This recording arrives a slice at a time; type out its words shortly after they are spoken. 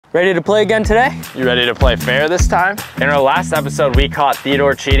Ready to play again today? You ready to play fair this time? In our last episode, we caught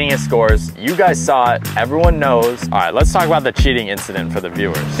Theodore cheating his scores. You guys saw it, everyone knows. All right, let's talk about the cheating incident for the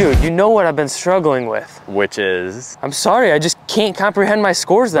viewers. Dude, you know what I've been struggling with. Which is? I'm sorry, I just can't comprehend my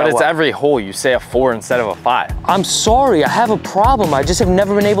scores that well. But it's every hole, you say a 4 instead of a 5. I'm sorry, I have a problem. I just have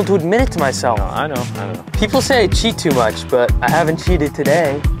never been able to admit it to myself. No, I know. People say I cheat too much, but I haven't cheated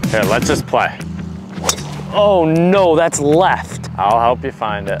today. Here, let's just play. Oh no, that's left. I'll help you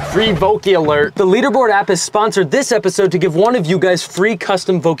find it. Free Vokey alert. The Leaderboard app has sponsored this episode to give one of you guys free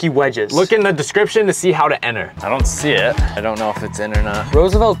custom Vokey wedges. Look in the description to see how to enter. I don't see it. I don't know if it's in or not.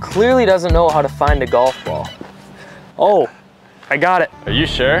 Roosevelt clearly doesn't know how to find a golf ball. Oh, I got it. Are you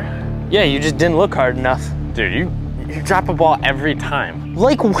sure? Yeah, you just didn't look hard enough. Dude, you drop a ball every time.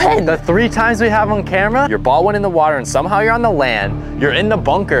 Like when? The 3 times we have on camera, your ball went in the water and somehow you're on the land, you're in the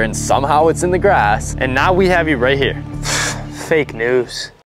bunker and somehow it's in the grass, and now we have you right here. Fake news.